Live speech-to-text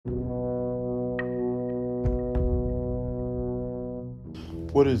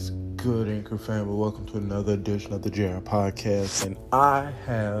What is good, Anchor family? Welcome to another edition of the JR Podcast, and I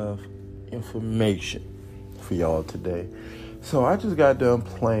have information for y'all today. So I just got done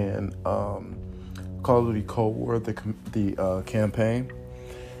playing Call of Duty Cold War, the campaign.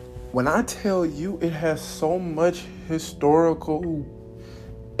 When I tell you it has so much historical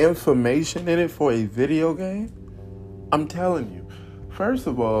information in it for a video game, I'm telling you. First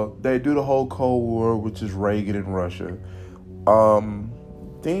of all, they do the whole Cold War, which is Reagan and Russia.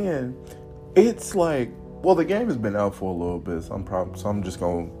 Then it's like, well, the game has been out for a little bit, so I'm just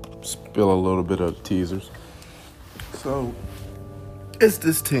gonna spill a little bit of teasers. So it's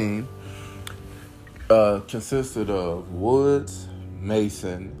this team consisted of Woods,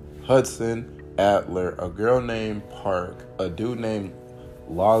 Mason, Hudson, Adler, a girl named Park, a dude named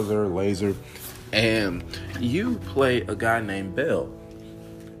Laser, and you play a guy named Bell.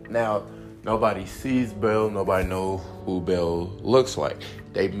 Now, nobody sees Bell. Nobody knows who Bell looks like.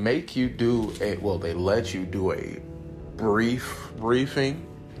 They make you they let you do a briefing,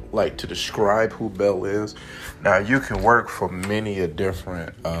 like to describe who Bell is. Now, you can work for many a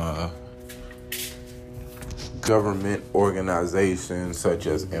different government organizations, such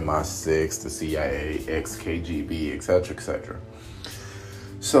as MI6, the CIA, XKGB, etc., etc.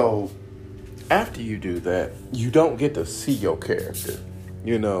 So, after you do that, you don't get to see your character.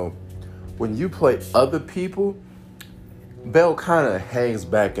 You know, when you play other people, Bell kind of hangs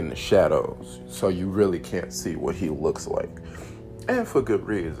back in the shadows, so you really can't see what he looks like. And for good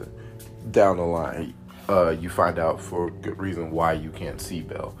reason. Down the line, you find out for good reason why you can't see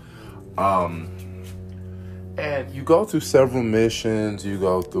Bell. And you go through several missions. You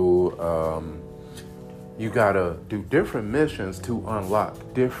go through, you gotta do different missions to unlock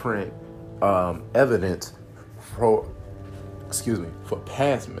different evidence for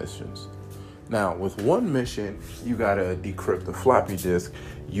past missions. Now, with one mission, you gotta decrypt the floppy disk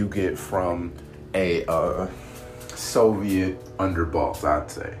you get from a Soviet underboss, I'd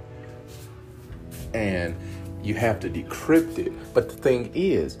say. And you have to decrypt it. But the thing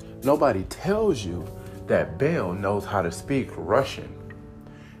is, nobody tells you that Bell knows how to speak Russian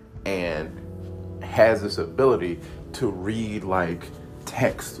and has this ability to read like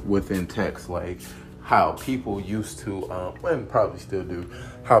text within text, like how people used to, and probably still do,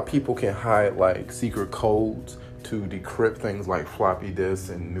 how people can hide like secret codes to decrypt things like floppy disks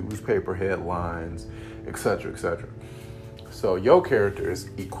and newspaper headlines, etc., etc. So your character is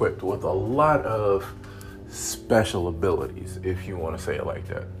equipped with a lot of special abilities, if you want to say it like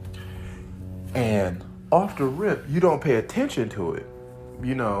that. And off the rip, you don't pay attention to it,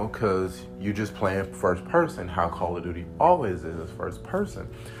 you know, because you're just playing first person, how Call of Duty always is first person.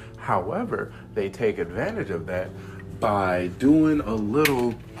 However, they take advantage of that by doing a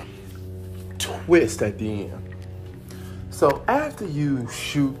little twist at the end. So after you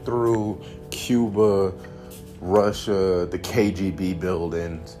shoot through Cuba, Russia, the KGB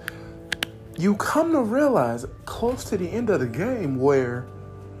buildings, you come to realize close to the end of the game where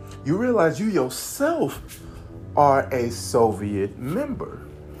you realize you yourself are a Soviet member.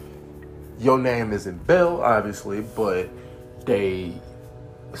 Your name isn't Bell, obviously, but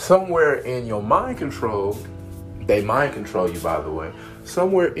somewhere in your mind control, they mind control you, by the way.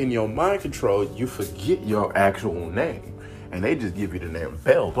 Somewhere in your mind control, you forget your actual name. And they just give you the name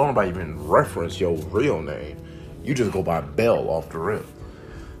Bell. Don't nobody even reference your real name. You just go by Bell off the rip.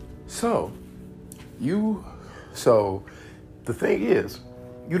 So the thing is,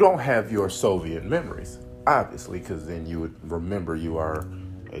 you don't have your Soviet memories, obviously, because then you would remember you are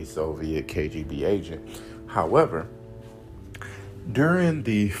a Soviet KGB agent. However, during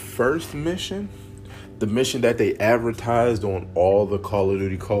the first mission, the mission that they advertised on all the Call of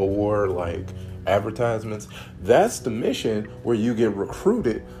Duty Cold War like advertisements, that's the mission where you get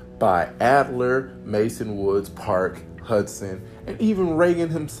recruited by Adler, Mason, Woods, Park, Hudson, and even Reagan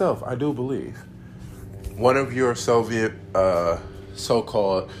himself, I do believe. One of your Soviet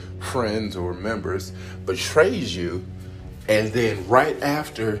so-called friends or members betrays you, and then right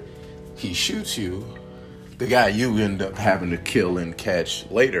after he shoots you, the guy you end up having to kill and catch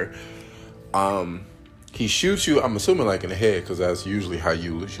later, he shoots you, I'm assuming like in the head, because that's usually how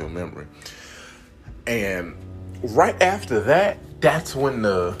you lose your memory. And right after that, that's when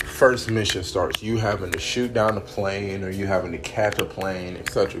the first mission starts. You having to shoot down a plane, or you having to catch a plane,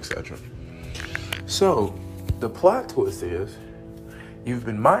 etc., etc. So the plot twist is you've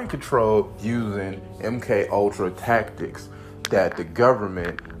been mind controlled using MK Ultra tactics that the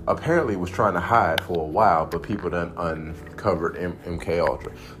government apparently was trying to hide for a while, but people done uncovered MK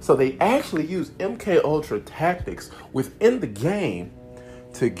Ultra. So they actually use MK Ultra tactics within the game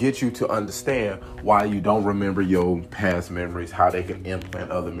to get you to understand why you don't remember your past memories, how they can implant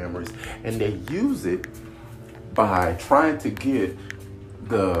other memories. And they use it by trying to get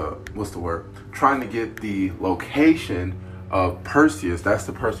trying to get the location of Perseus. That's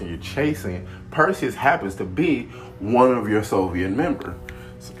the person you're chasing. Perseus happens to be one of your Soviet members.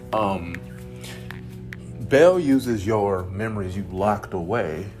 Bell uses your memories you locked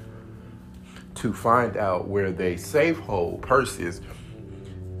away to find out where they safe hold Perseus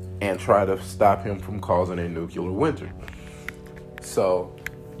and try to stop him from causing a nuclear winter. So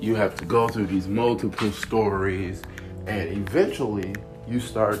you have to go through these multiple stories, and eventually you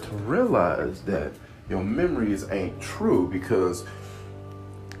start to realize that your memories ain't true, because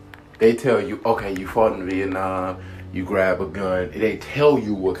they tell you, okay, you fought in Vietnam, you grab a gun. They tell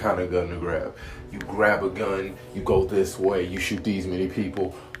you what kind of gun to grab. You grab a gun, you go this way, you shoot these many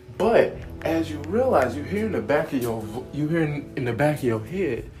people. But as you realize, you hear in the back of your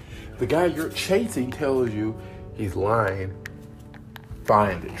head, the guy you're chasing tells you he's lying.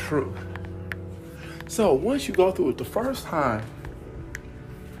 Find the truth. So once you go through it the first time,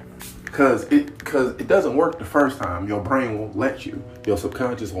 because it doesn't work the first time, your brain won't let you, your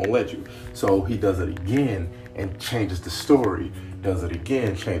subconscious won't let you. So he does it again and changes the story. Does it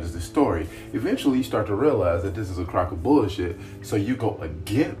again, changes the story. Eventually you start to realize that this is a crock of bullshit. So you go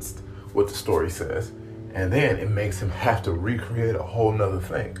against what the story says, and then it makes him have to recreate a whole nother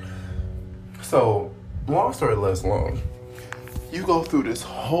thing. So long story less long, you go through this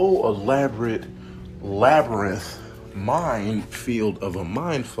whole elaborate labyrinth minefield of a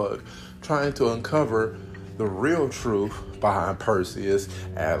mindfuck trying to uncover the real truth behind Perseus,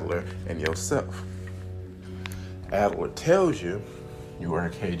 Adler, and yourself. Adler tells you you are a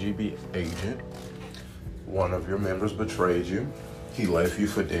KGB agent. One of your members betrayed you. He left you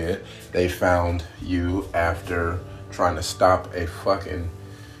for dead. They found you after trying to stop a fucking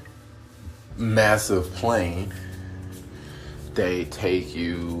massive plane. They take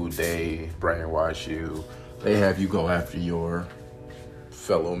you, they brainwash you, they have you go after your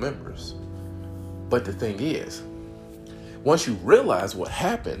fellow members. But the thing is, once you realize what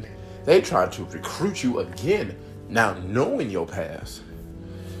happened, they try to recruit you again, now knowing your past.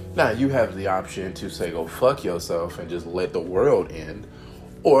 Now you have the option to say go fuck yourself and just let the world end,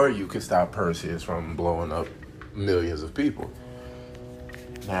 or you can stop Perseus from blowing up millions of people.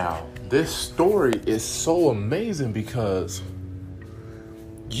 Now, this story is so amazing because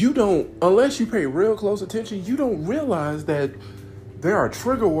you don't, unless you pay real close attention, you don't realize that there are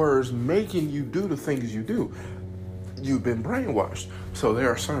trigger words making you do the things you do. You've been brainwashed. So there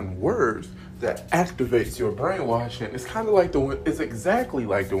are certain words that activates your brainwashing. It's kind of like it's exactly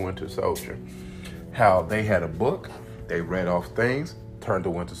like the Winter Soldier. How they had a book, they read off things, turned the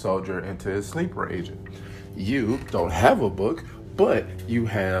Winter Soldier into a sleeper agent. You don't have a book, but you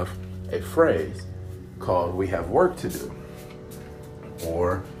have a phrase called "we have work to do,"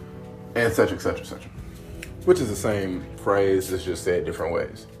 or and such, etc., etc., which is the same phrase, it's just said different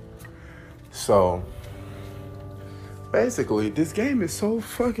ways. So basically, this game is so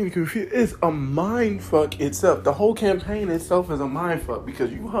fucking confused. It's a mind fuck itself. The whole campaign itself is a mind fuck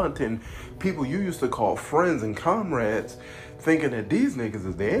because you hunting people you used to call friends and comrades, thinking that these niggas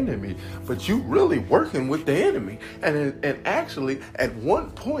is the enemy, but you really working with the enemy. And actually, at one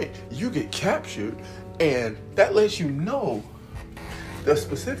point, you get captured, and that lets you know. The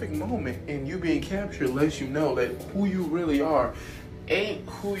specific moment in you being captured lets you know that who you really are ain't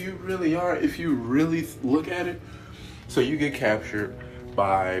who you really are if you really look at it. So you get captured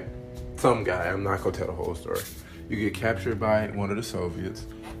by some guy. I'm not going to tell the whole story. You get captured by one of the Soviets,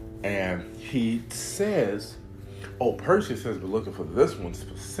 and he says, oh, Perseus has been looking for this one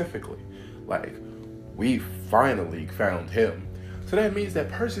specifically. Like, we finally found him. So that means that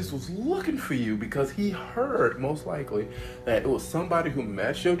Perseus was looking for you because he heard, most likely, that it was somebody who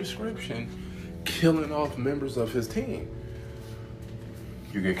matched your description killing off members of his team.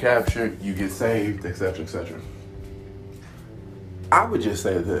 You get captured, you get saved, etc., etc. I would just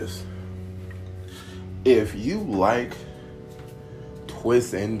say this. If you like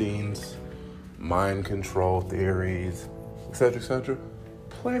twist endings, mind control theories, etc., etc.,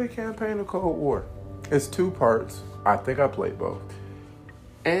 play the campaign of Cold War. It's 2 parts. I think I played both.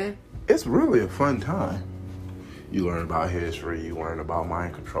 And it's really a fun time. You learn about history, you learn about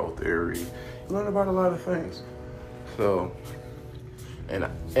mind control theory, you learn about a lot of things. So, and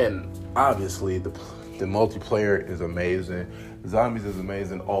obviously the multiplayer is amazing. Zombies is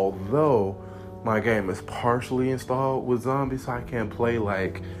amazing, although my game is partially installed with zombies, so I can't play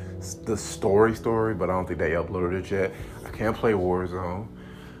like the story, but I don't think they uploaded it yet. I can't play Warzone.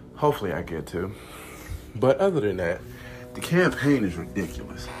 Hopefully I get to. But other than that, The campaign is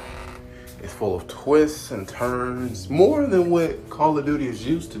ridiculous. It's full of twists and turns, more than what Call of Duty is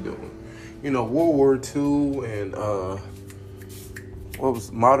used to doing. You know, World War II and what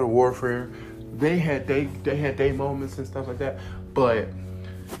was Modern Warfare? They had their moments and stuff like that, but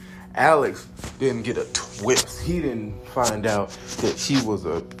Alex didn't get a twist. He didn't find out that she was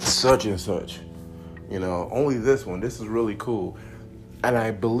a such and such. You know, only this one. This is really cool. And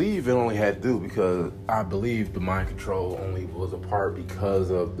I believe it only had to do because I believe the mind control only was a part because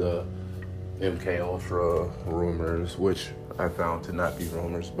of the MK Ultra rumors, which I found to not be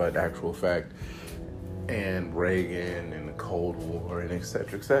rumors, but actual fact, and Reagan and the Cold War and et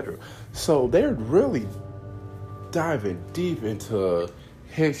cetera, et cetera. So they're really diving deep into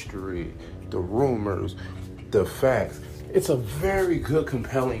history, the rumors, the facts. It's a very good,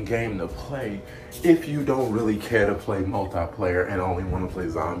 compelling game to play if you don't really care to play multiplayer and only want to play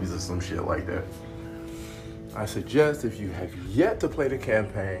zombies or some shit like that. I suggest if you have yet to play the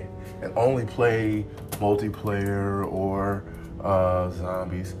campaign and only play multiplayer or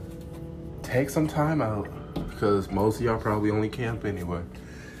zombies, take some time out because most of y'all probably only camp anyway,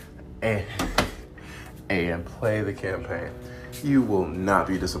 and play the campaign. You will not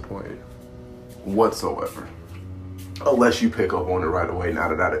be disappointed whatsoever. Unless you pick up on it right away, now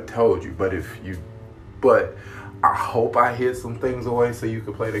that I done told you. But I hope I hid some things away so you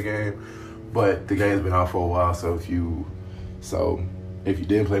can play the game. But the game's been out for a while, so if you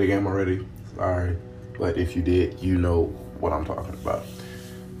didn't play the game already, sorry. But if you did, you know what I'm talking about.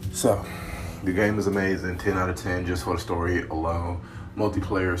 So, the game is amazing, 10 out of 10 just for the story alone.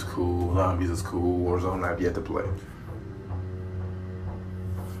 Multiplayer is cool, zombies is cool, Warzone I've yet to play.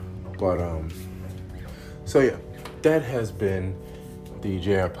 But, so yeah. That has been the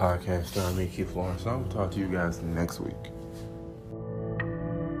JR Podcast. I'm Keith Lawrence. I'll talk to you guys next week.